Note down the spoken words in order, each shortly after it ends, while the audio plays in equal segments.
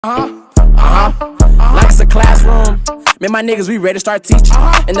Like it's a classroom. Me and my niggas, we ready to start teaching.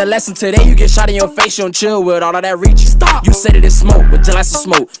 And the lesson today, you get shot in your face, you don't chill with all of that reaching. Stop. You said it is smoke, but just like some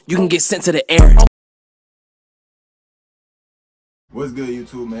smoke, you can get sent to the air. What's good,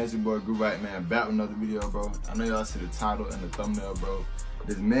 YouTube, man? It's your boy Groovite, man. Back with another video, bro. I know y'all see the title and the thumbnail, bro.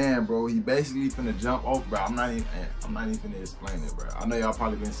 This man, bro, he basically finna jump off, bro. I'm not even finna explain it, bro. I know y'all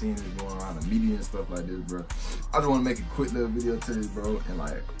probably been seeing this going around the media and stuff like this, bro. I just want to make a quick little video to this, bro, and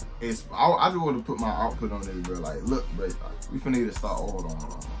like, I just want to put my output on this, bro. Like, look, bro, we finna get to start. Hold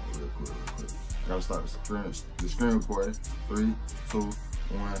on, real quick. I gotta start the screen recording. 3, 2, 1.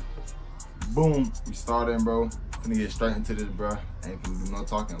 Boom, we starting, bro. Finna get straight into this, bro. Ain't finna do no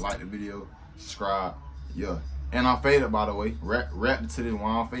talking. Like the video, subscribe, yeah. And I'm faded, by the way. Wrapped to this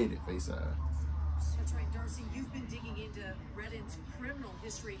while I'm faded, face side. That's right, Darcy. You've been digging into Redden's criminal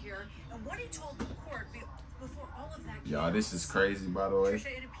history here, and what he told the court before all of that. Y'all, this is crazy, by the way. Trisha,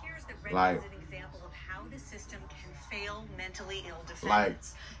 it appears that Redden like, is an example of how the system can fail mentally ill defendants. Like,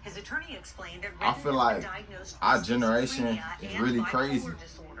 his attorney explained that I feel like our generation is really crazy.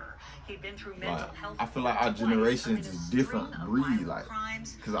 Like, I feel like our generation is a different breed, like,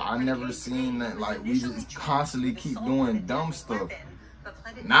 cause I never seen that. Like, we just constantly keep doing dumb stuff.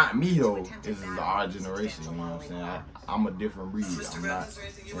 Not me though. This is our generation. You know what I'm saying? I'm a different breed. I'm not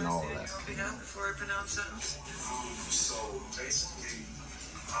in all that. Before I pronounce sentence? So basically,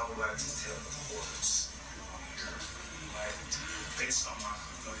 I would like to tell the courts here, like, based on my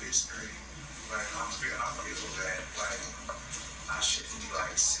history, like, I feel that, like, I shouldn't be,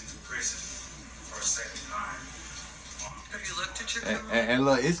 like, sent to prison for a second time. Have you looked at your and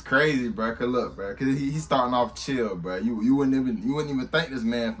look, it's crazy, bro. Cause look, bro, cause he's starting off chill, bro. You wouldn't even think this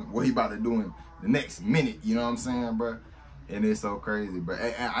man for what he about to do in the next minute. You know what I'm saying, bro? And it's so crazy, bro.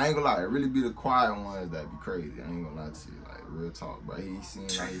 And I ain't gonna lie, it really be the quiet ones that be crazy. I ain't gonna lie to you, like, real talk, bro. He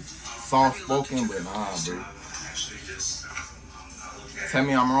seems like he's soft spoken, but nah, bro. Tell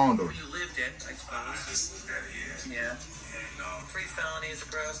me I'm wrong though. You lived it, I suppose. Yeah. 3 felonies, a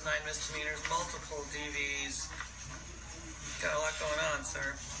gross, 9 misdemeanors, multiple DVs. Got a lot going on,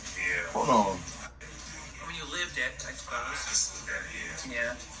 sir. Yeah. Hold on. When you lived it, I suppose.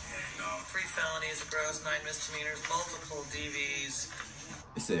 Yeah. 3 felonies, a gross, 9 misdemeanors, multiple DVs.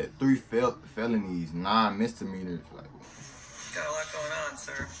 It said 3 felonies, 9 misdemeanors. Like, got a lot going on,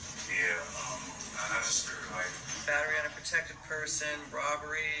 sir. Yeah. I just figured, like, battery on a protected person,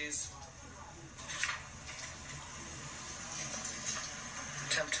 robberies,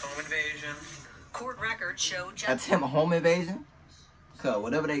 attempt home invasion. Court records show attempt home invasion. Cause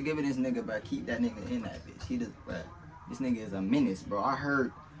whatever they giving this nigga, bro, keep that nigga in that bitch. He just, bro, this nigga is a menace, bro.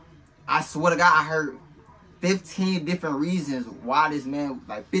 I swear to God, I heard 15 different reasons why this man,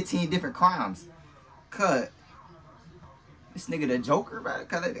 like 15 different crimes. Cause this nigga the Joker, bro.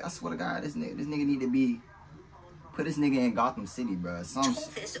 Cause I swear to God, this nigga need to be. Put this nigga in Gotham City, bro.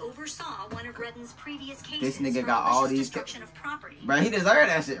 This oversaw one of Redden's previous cases. This nigga got all these destruction of property. Bro, he deserved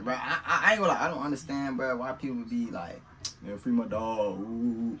that shit, bro. I ain't gonna lie, I don't understand, bro, why people be like, man, free my dog.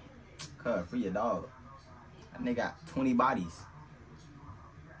 Ooh, cuz, free your dog. That nigga got 20 bodies,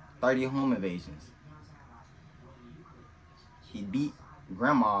 30 home invasions. He beat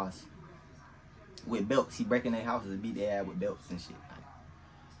grandmas with belts. He breaking their houses and beat their ass with belts and shit.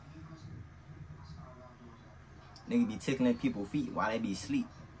 Nigga be tickling people's feet while they be asleep.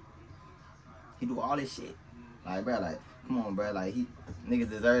 He do all this shit. Like, bro, like, come on, bro. Like, niggas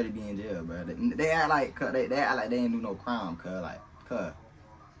deserve to be in jail, bro. They act like, they act like they ain't do no crime, cuz.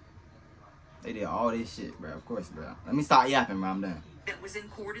 They did all this shit, bro. Of course, bro. Let me stop yapping, bro. I'm done. That was in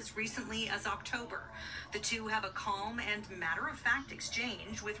court as recently as October. The two have a calm and matter-of-fact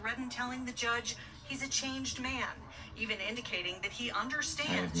exchange, with Redden telling the judge he's a changed man, even indicating that he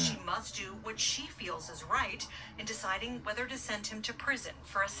understands she must do what she feels is right in deciding whether to send him to prison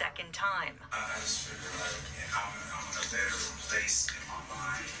for a second time. I just figure, like, I'm in a better place in my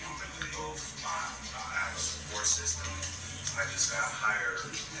mind, mentally both. I have a support system. I just got hired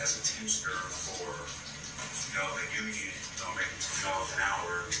as a teamster for, a union, making $2 an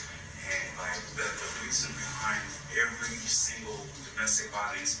hour. And, like, the reason behind every single domestic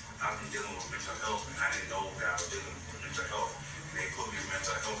violence, I've been dealing with mental health, and I didn't know that I was dealing with mental health. And they put me in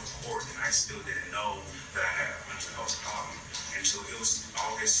mental health court, and I still didn't know that I had a mental health problem until it was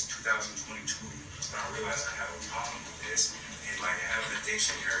August 2022 when I realized I had a problem with this. And, like, having a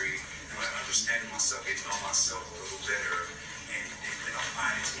dictionary and, like, understanding myself, getting to know myself a little better, and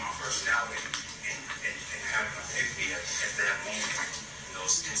applying it to my personality, and having a epiphany at that moment in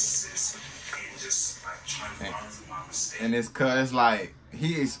those instances, and just, like, trying to learn from my mistakes. And it's cause, like,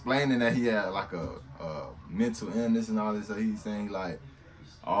 he explaining that he had like a mental illness and all this. So he's saying, like,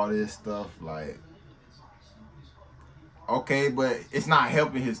 all this stuff, like, okay, but it's not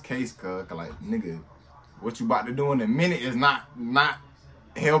helping his case, cuz, like, nigga, what you about to do in a minute is not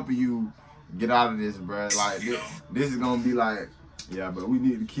helping you get out of this, bruh. Like, this is gonna be like, yeah, but we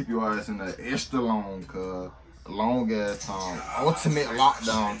need to keep your ass in the extra long, cuz, long ass time, ultimate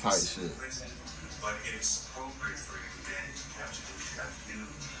lockdown type shit. But it's appropriate for you then to have to do what you have to do.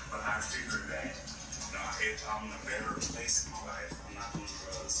 But I figured that, you know, if I'm in a better place in my life, I'm not doing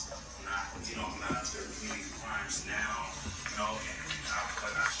drugs, I'm not out there committing crimes now, you know, and I feel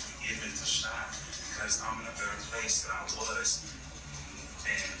like I should be given a shot because I'm in a better place than I was.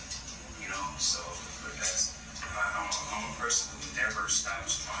 And, you know, so, but that's, I'm a person who never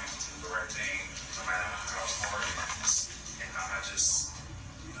stops trying to do the right thing, no matter how hard it is. And I just,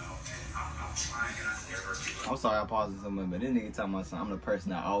 you know, and I'm trying and I never give up. I'm sorry I paused this a minute, but this nigga talking about something. I'm the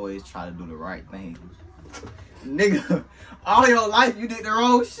person that always try to do the right thing. Nigga, all your life you did the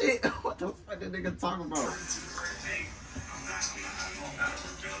wrong shit. What the fuck that nigga talking about? I'm not a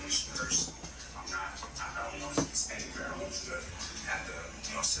rebellious person. I don't want to stand there. I want you to have to,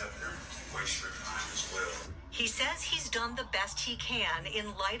 sit up there and waste your time as well. He says he's done the best he can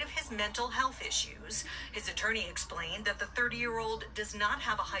in light of his mental health issues. His attorney explained that the 30-year-old does not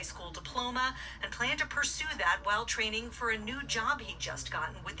have a high school diploma and planned to pursue that while training for a new job he'd just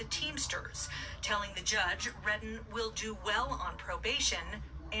gotten with the Teamsters, telling the judge Redden will do well on probation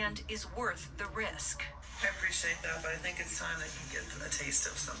and is worth the risk. I appreciate that, but I think it's time that you get a taste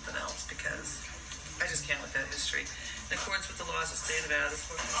of something else because I just can't with that history. In accordance with the laws of the state of Nevada, this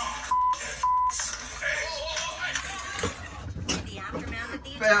The aftermath of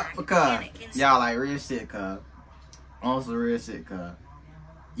the attack, Because y'all like real shit, cuz. Also real shit, cuz.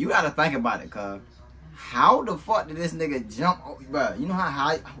 You gotta think about it, cuz. How the fuck did this nigga jump? Bruh, you know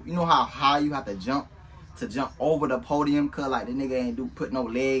how high you have to jump over the podium, cuz? Like the nigga ain't put no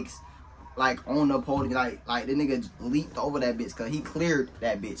legs like on the podium, like the nigga leaped over that bitch, cuz he cleared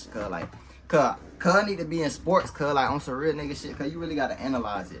that bitch, cuz. Like, cuz need to be in sports, cuz, like on some real nigga shit, cuz you really gotta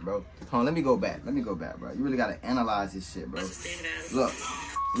analyze it, bro. Hold on, let me go back, bro. You really gotta analyze this shit, bro. Look.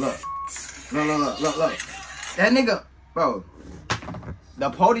 That nigga, bro, the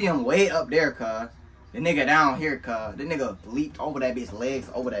podium way up there, cuz. The nigga down here, cuz. The nigga leaped over that bitch, legs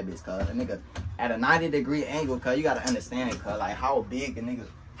over that bitch, cuz. The nigga at a 90-degree angle, cuz. You gotta understand it, cuz. Like how big the nigga,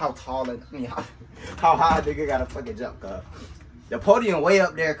 how tall, how high a nigga gotta fucking jump, cuz. The podium way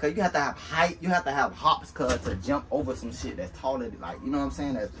up there, cuz. You have to have height, you have to have hops, cuz, to jump over some shit that's taller, like, you know what I'm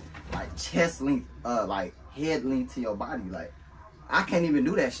saying? That's like chest length, like head length to your body. Like, I can't even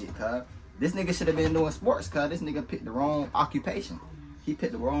do that shit, cuz. This nigga should have been doing sports, cuz. This nigga picked the wrong occupation. He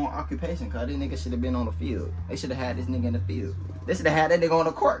picked the wrong occupation, cuz. This nigga should have been on the field. They should have had this nigga in the field. They should have had that nigga on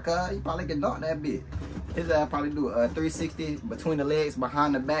the court, cuz. He probably could dunk that bitch. His ass probably do a 360 between the legs,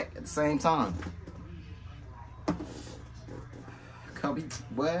 behind the back at the same time. Cubby,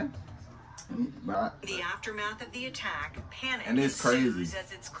 boy. The aftermath of the attack, panic And it's crazy ensues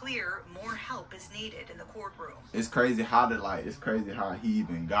as it's clear more help is needed in the courtroom. It's crazy how he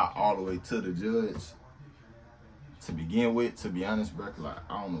even got all the way to the judge to begin with. To be honest, bro, like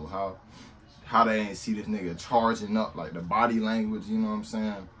I don't know how they ain't see this nigga charging up, like the body language, you know what I'm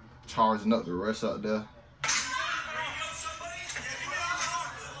saying? Charging up the rush up there.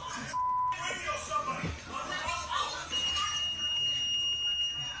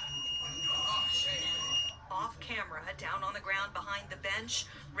 Down on the ground behind the bench,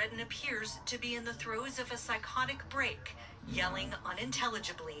 Redden appears to be in the throes of a psychotic break, yelling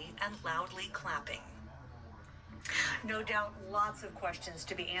unintelligibly and loudly clapping. No doubt lots of questions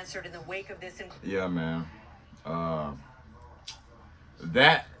to be answered in the wake of this. Yeah, man.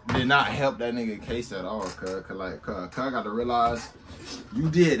 That did not help that nigga case at all, cuz. Cuz got to realize you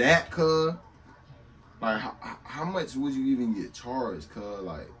did that, cuz. Like, how much would you even get charged, cuz?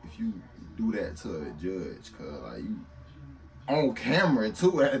 Like, if you do that to a judge, cuz, like, you on camera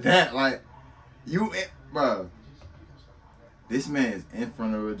too at that, like, bro, this man is in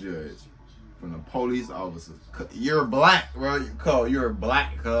front of a judge, from the police officers. You're black, bro. You're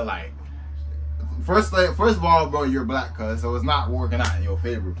black, cuz. Like, first of all, bro, you're black, cuz, so it's not working out in your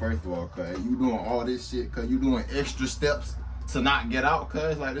favor. First of all, cuz, you doing all this shit, cuz, you doing extra steps to not get out,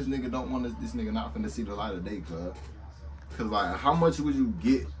 cuz. Like, this nigga don't want this nigga not finna see the light of day, cuz. Cuz, like, how much would you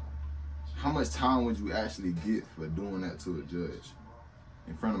get? How much time would you actually get for doing that to a judge?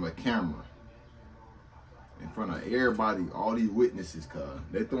 In front of a camera. In front of everybody, all these witnesses, cuz.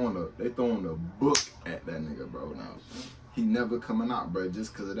 They throwing the book at that nigga, bro, now. He never coming out, bro,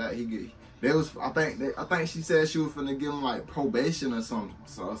 just cause of that. I think she said she was finna give him like probation or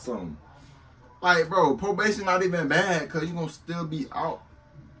something. Like, bro, probation not even bad, cuz you gonna still be out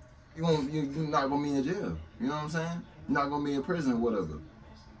you're not gonna be in jail. You know what I'm saying? You're not gonna be in prison or whatever.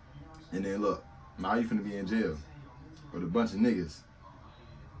 And then look, now you finna be in jail with a bunch of niggas.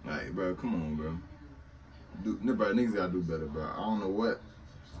 Like, bro, come on, bro. Bro, niggas gotta do better, bro. I don't know what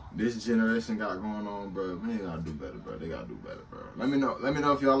this generation got going on, bro. Man, they gotta do better, bro. They gotta do better, bro. Let me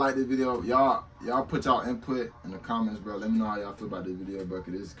know if y'all like this video. Y'all put y'all input in the comments, bro. Let me know how y'all feel about this video, bro,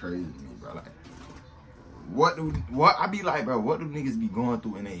 cause this is crazy to me, bro. Like, what I be like, bro, what do niggas be going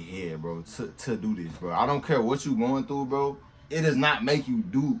through in their head, bro, to do this, bro? I don't care what you going through, bro. It does not make you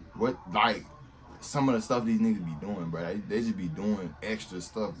do what, like, some of the stuff these niggas be doing, bro. They just be doing extra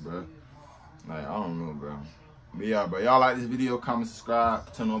stuff, bro. Like, I don't know, bro. But yeah, bro, y'all like this video, comment,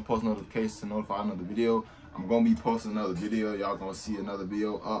 subscribe, turn on post notifications to notify another video. I'm gonna be posting another video. Y'all gonna see another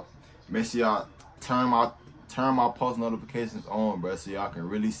video up. Make sure y'all turn my post notifications on, bro, so y'all can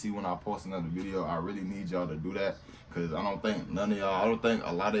really see when I post another video. I really need y'all to do that, cause I don't think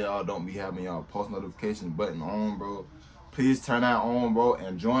a lot of y'all don't be having y'all post notifications button on, bro. Please turn that on, bro,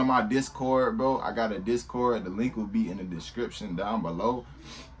 and join my Discord, bro. I got a Discord. The link will be in the description down below.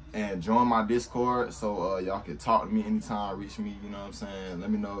 And join my Discord so y'all can talk to me anytime, reach me, you know what I'm saying? Let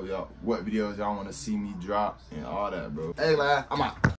me know y'all what videos y'all want to see me drop and all that, bro. Hey, lad, I'm out.